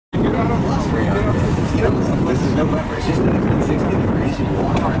You know, this is November. It's just that it's been 60 degrees. You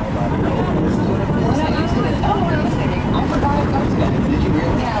walk around about it. This is what it feels like. I forgot it goes then. Did you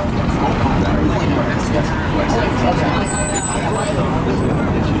really? Yeah.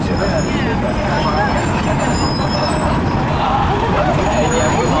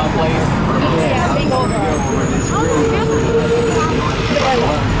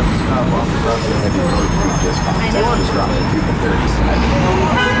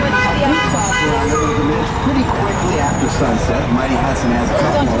 Pretty quickly after sunset, Mighty Hudson has a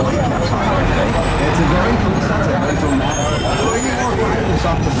couple of recaps on there today. It's a very cool sunset, very dramatic.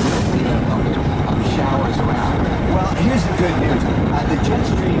 Showers around. Well, here's the good news. The jet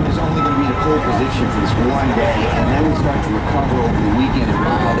stream is only going to be in a cold position for this one day, and then we start to recover over the weekend and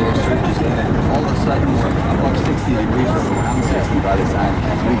really how there surges in, and all of a sudden we're above 60 degrees or around 60 by the time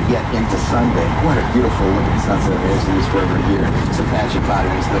we get into Sunday. What a beautiful looking sunset there is in this river here. Some patchy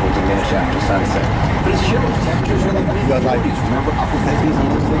cloudiness that will diminish after sunset. But it's chilly. Temperatures really good. Like these. Remember, upper 50s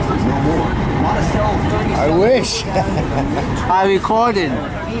and low 60s, no more. Monticello, 37. I wish. I recorded.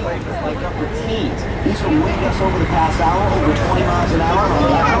 Like upper teens. These will wind us over the past hour, over 20 miles an hour.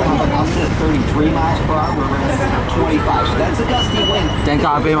 I'm at 33 miles per hour. We're at 25. So that's a gusty wind. Thank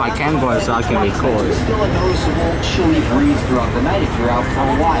God I bring my camera so I can record. There's still a noticeable chilly breeze throughout the night if you're out for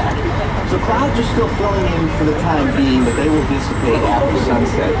a while. So clouds are still filling in for the time being, but they will dissipate after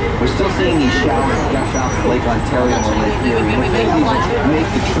sunset. We're still seeing these showers gush out to Lake Ontario and Lake Erie. And these will make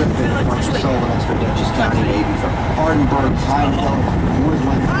the trip in from Sullivan to Dutchess County, maybe from Hardenburg, Pine Hill,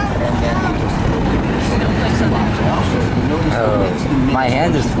 Woodland, and then you just my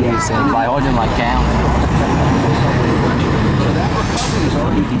hand is freezing by holding my camera.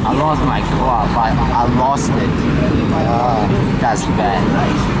 I lost my glove. I lost it. That's bad.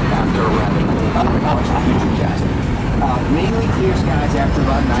 Mainly clear skies after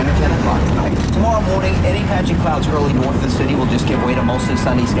about 9 or 10 o'clock tonight. Tomorrow morning, any patchy clouds early north of the city will just give way to mostly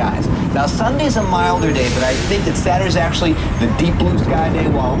sunny skies. Now, Sunday's a milder day, but I think that Saturday's actually the deep blue sky day,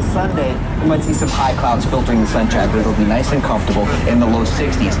 while Sunday, we might see some high clouds filtering the sunshine, but it'll be nice and comfortable in the low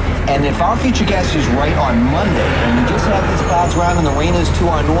 60s. And if our future guest is right on Monday, and we just have these clouds around and the rain is to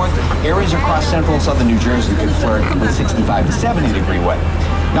our north, areas across central and southern New Jersey could flirt with 65 to 70 degree weather.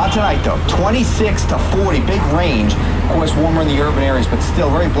 Not tonight, though. 26 to 40, big range. Of course, warmer in the urban areas, but still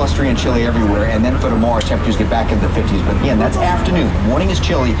very blustery and chilly everywhere. And then for tomorrow, temperatures get back into the 50s. But again, that's afternoon. Morning is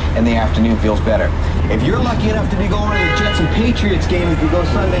chilly, and the afternoon feels better. If you're lucky enough to be going to the Jets and Patriots game if you go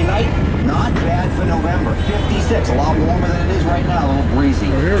Sunday night, not bad for November. 56, a lot warmer than it is right now. A little breezy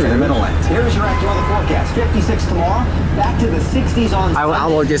in the middle end. Here's your active weather forecast. 56 tomorrow, back to the 60s on Sunday. I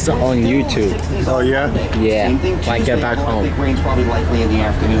will this on YouTube. Oh, yeah? Yeah, Same thing when I get back home. I think rain's probably likely in the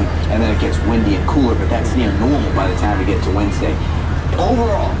afternoon, and then it gets windy and cooler, but that's near normal by the time we get to Wednesday.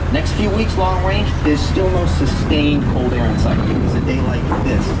 Overall, next few weeks long range, there's still no sustained cold air in sight. It's a day like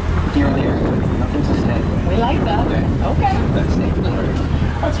this, here and there. Nothing sustained. We like that. Okay. That's stable.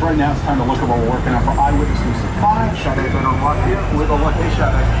 That's right now. It's time to look at what we're working on for Eyewitness News at 5. Sade been on luck here with a look. Hey,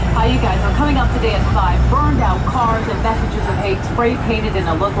 Sade. Hi, you guys. We're coming up today at 5. Burned out cars and messages of hate spray painted in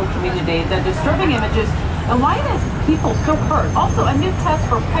a local community. The disturbing images and why it has people so hurt. Also, a new test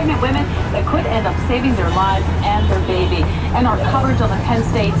for pregnant women that could end up saving their lives and their baby. And our coverage on the Penn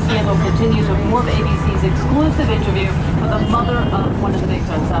State scandal continues with more of ABC's exclusive interview with the mother of one of the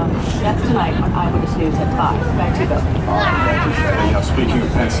victims. That's tonight on Eyewitness News at 5. Back to you, Bill. Thank you, Sade. You know, speaking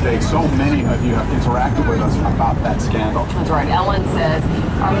of Penn State, so many of you have interacted with us about that scandal. That's right. Ellen says,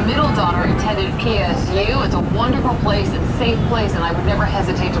 our middle daughter attended PSU. It's a wonderful place, it's a safe place, and I would never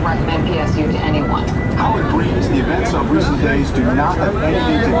hesitate to recommend PSU to anyone. Howard agrees the events of recent days do not have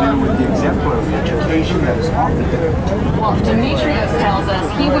anything to do with the exemplary education that is offered there. Well, Demetrius tells us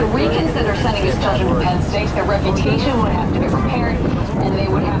he would reconsider sending his children to Penn State. Their reputation would have to be repaired, and they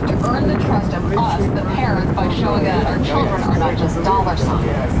would have to earn the trust of us, the parents, by showing that our children are not just dollar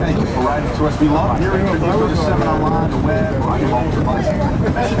signs. Thank you for writing to us. We love hearing from you. Whether 7 online, the web, or on your mobile device.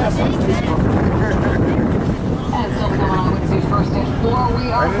 And still coming on with News First Stage 4,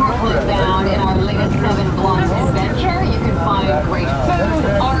 we are Brooklyn bound in our latest 7 Blocks adventure. You can find great food,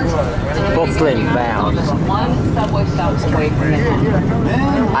 art, and Brooklyn bound. just one subway stop away from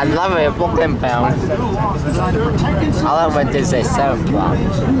Manhattan. I love it, Brooklyn bound. I love when they say 7 o'clock.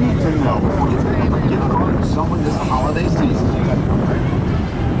 Someone this holiday season.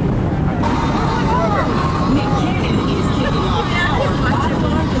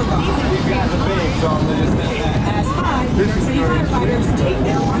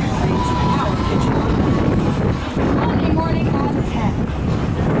 Monday morning at 10.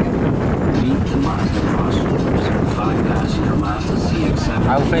 Meet the Mazda crossovers. 5 passenger Mazda CX-7.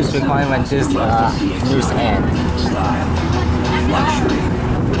 I will insurance requirement this news end. Luxury,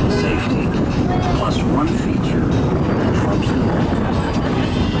 safety, plus one feature that trumps them all.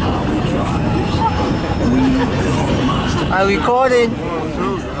 How we drive. We must. I recorded.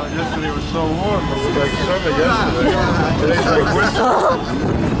 Yesterday was so warm. It was like summer yesterday. Today's like winter.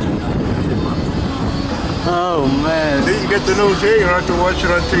 Oh man. See, you get the news here, you don't have to watch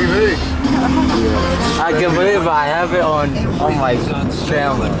it on TV. I can believe I have it on my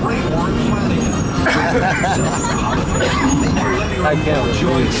channel. I can't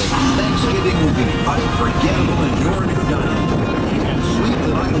believe it. Thanksgiving will be unforgettable in your new dining. And sleep the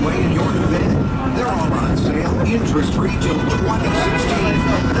night away in your new bed. They're all on sale, interest-free till 2016.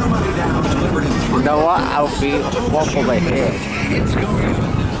 No money down, delivered in 3 You know what? I'll be walk over here. It's going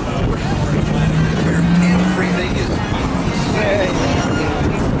on. Everything is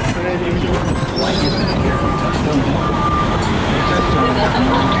like it's been here.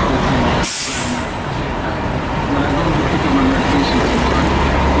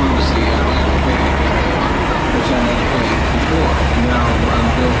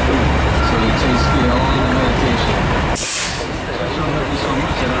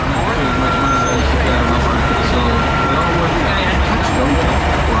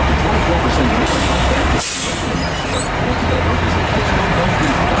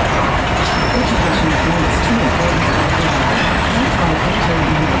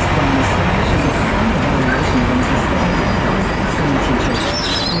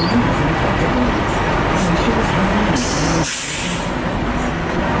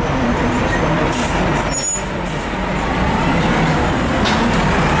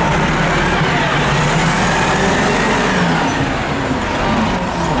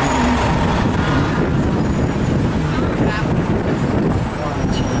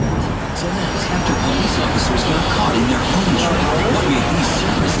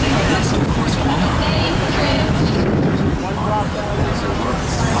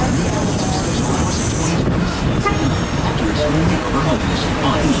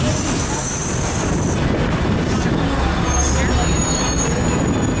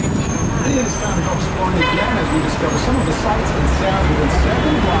 It's time to go exploring again as we discover some of the sights and sounds within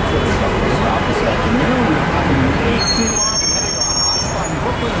 7 blocks of the subway stop this afternoon. We're having an AC line heading on hotspot in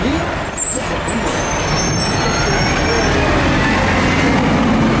Brooklyn.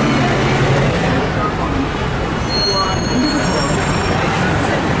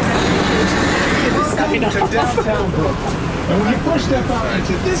 To downtown Brooklyn. And when you first step out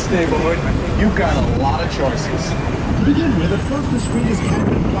into this neighborhood, you've got a lot of choices. To begin with, approach the sweetest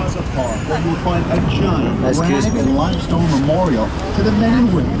Campton Plaza Park, where you'll find a giant granite limestone memorial to the men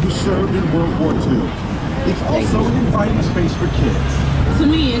and women who served in World War II. It's also an inviting space for kids. To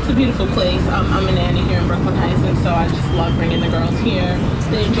me, it's a beautiful place. I'm a nanny here in Brooklyn Heights, and so I just love bringing the girls here.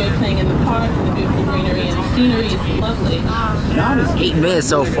 They enjoy playing in the park, the beautiful greenery, and the scenery is lovely. 8 minutes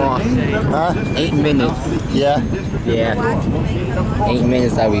so far. Huh? 8 minutes. Yeah. Yeah. 8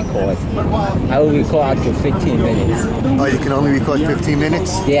 minutes I record. I will record up to 15 minutes. Oh, you can only record 15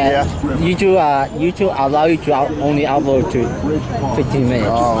 minutes? Yeah. YouTube allow you to only upload to 15 minutes.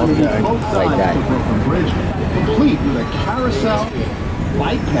 Oh, okay. Like that. Complete with a carousel,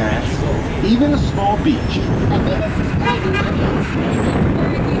 bike paths, even a small beach.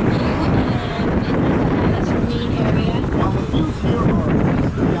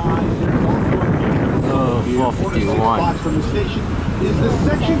 Oh, 451. From the station is the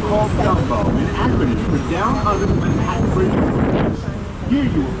section called Dumbo, an acronym for Down Under the Manhattan Bridge. Here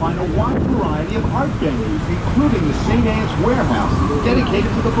you will find a wide variety of art venues, including the St. Anne's Warehouse,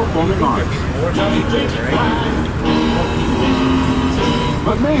 dedicated to the performing arts.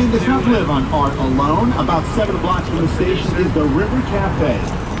 But Maine does not live on art alone. About 7 blocks from the station is the River Cafe,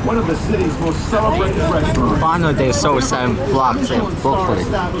 one of the city's most celebrated restaurants. Final day sold 7 blocks in Brooklyn.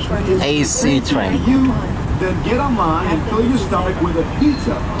 AC train. Then get online and fill your stomach with a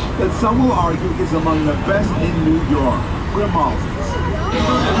pizza that some will argue is among the best in New York. Grimaldi's.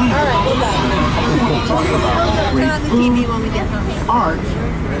 Great food, art,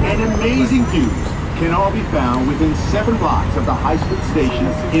 and amazing views can all be found within 7 blocks of the high-speed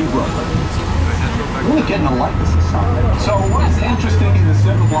stations in Brooklyn. Really getting to like this assignment. So what is interesting in the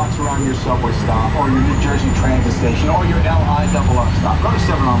 7 blocks around your subway stop, or your New Jersey Transit station, or your LIRR stop? Go to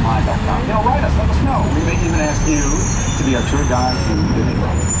 7online.com. Write us, let us know. We may even ask you to be our tour guide through the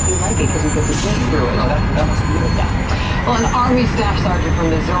neighborhood. You like it because we get to think through it. That must be good. Well, an Army Staff Sergeant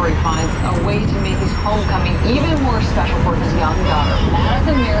from Missouri finds a way to make his homecoming even more special for his young daughter.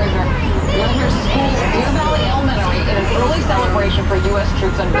 Madison Merriger led her school, Deer Valley Elementary, in an early celebration for U.S.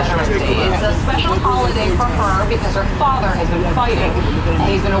 troops on Veterans Day. It's a special holiday for her because her father has been fighting, and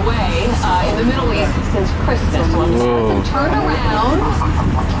he's been away in the Middle East since Christmas. So when Madison turned around,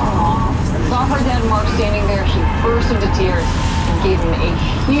 saw her dad Mark standing there, she burst into tears and gave him a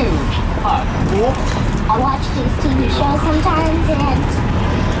huge hug. I watch these TV shows sometimes, and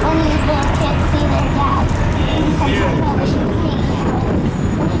when these little kids see their dad, sometimes I wish he was hanging out.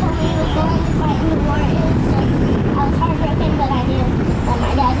 When he told me he was going to fight in the war, it was just, I was heartbroken, but I knew that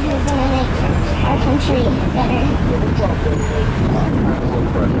my dad was going to make our country better.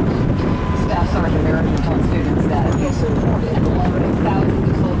 Staff Sergeant Merriman told students that the support and love that thousands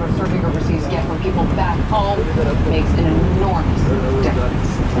of soldiers serving overseas get from people back home makes an enormous difference.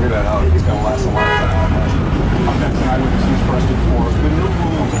 Figured that out. It's going to last a long time. Up next, an Eyewitness News Question for the new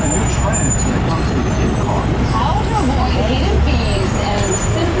rules and new trends when it comes to the gift card. How to avoid hidden fees and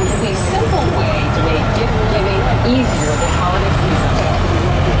a simple way to make gift giving easier this holiday season.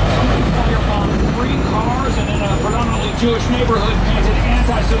 Free cars and in a predominantly Jewish neighborhood painted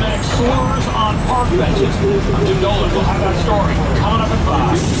anti-Semitic slurs on park benches. I'm Jim Dolan. We'll have that story coming up at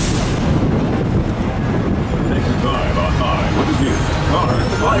 5. Next time on Eyewitness News. Cars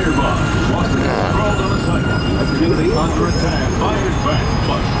fired by lost it crawled on the sidewalk. Activity under attack. Fired back.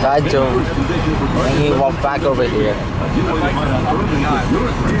 That don't. And he walked back over here.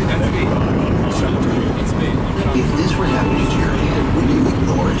 If this were happening to your hand, would you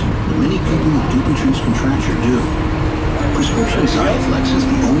ignore it? Many people with Dupuytren's contracture do. Prescription Xiaflex is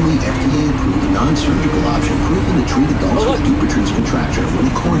the only FDA-approved non-surgical option proven to treat adults with Dupuytren's contracture when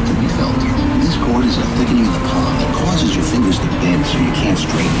the cord can be felt. This cord is a thickening of the palm that causes your fingers to bend so you can't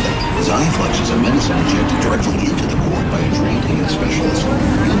straighten them. Xiaflex is a medicine injected directly into the cord by a trained hand specialist.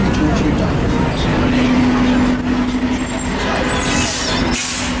 You'll return to your doctor for explanation.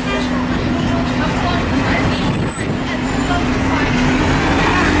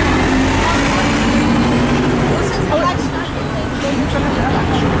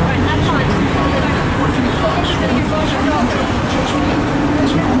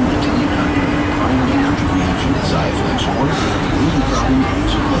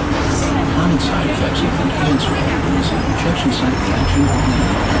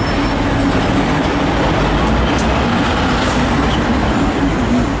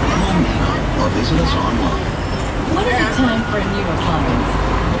 When is it time for a new appliance?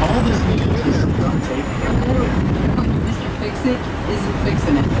 All this needs is some duct tape. Mr. Fix-It isn't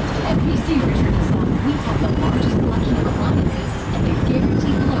fixing it. At PC Richard & Son, we have the largest selection of appliances and the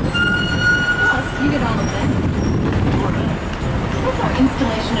guaranteed lowest prices. Plus, you get all of them. That's our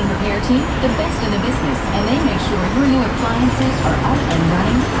installation and repair team, the best in the business, and they make sure your new appliances are up and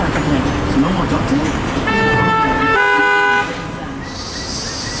running perfectly. So no more duct tape?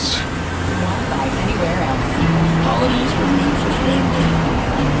 Won't buy anywhere else. Holidays were meant for family.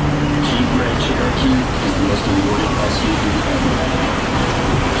 Jeep Grand Cherokee is the most rewarding SUV ever.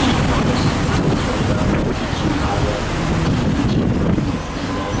 Jeep Compass, $20 with the Jeep High, the Jeep Rookie,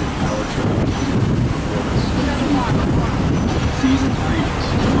 and all the powertrain, performance, season greetings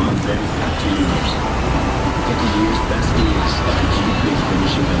from ready to yours. Get the year's best deals at the Jeep Big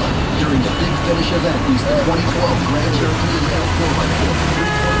Finish event. During the Big Finish event, use the 2012 Grand Cherokee Rail 4x4 for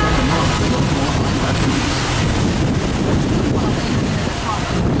 $349 a month for local online revenues.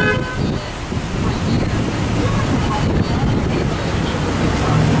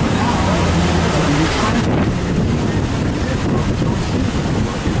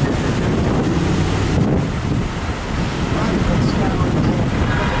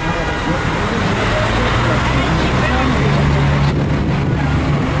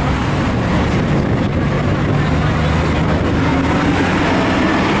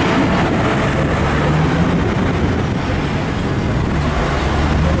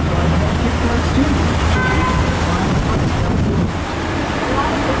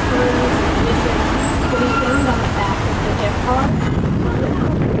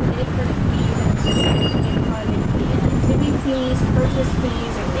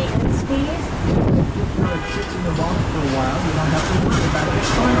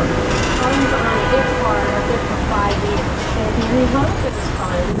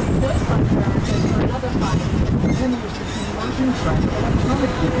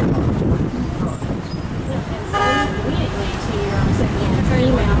 Immediately to your